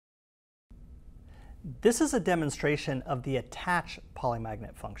This is a demonstration of the attach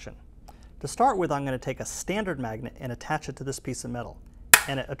polymagnet function. To start with, I'm going to take a standard magnet and attach it to this piece of metal.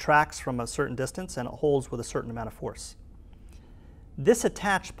 And it attracts from a certain distance and it holds with a certain amount of force. This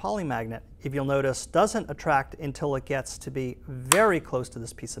attached polymagnet, if you'll notice, doesn't attract until it gets to be very close to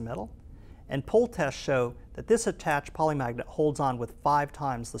this piece of metal. And pull tests show that this attached polymagnet holds on with 5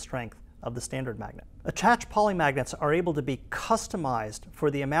 times the strength of the standard magnet. Attached polymagnets are able to be customized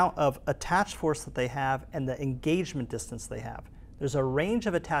for the amount of attached force that they have and the engagement distance they have. There's a range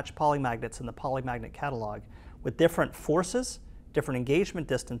of attached polymagnets in the Polymagnet catalog with different forces, different engagement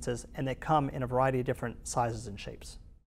distances, and they come in a variety of different sizes and shapes.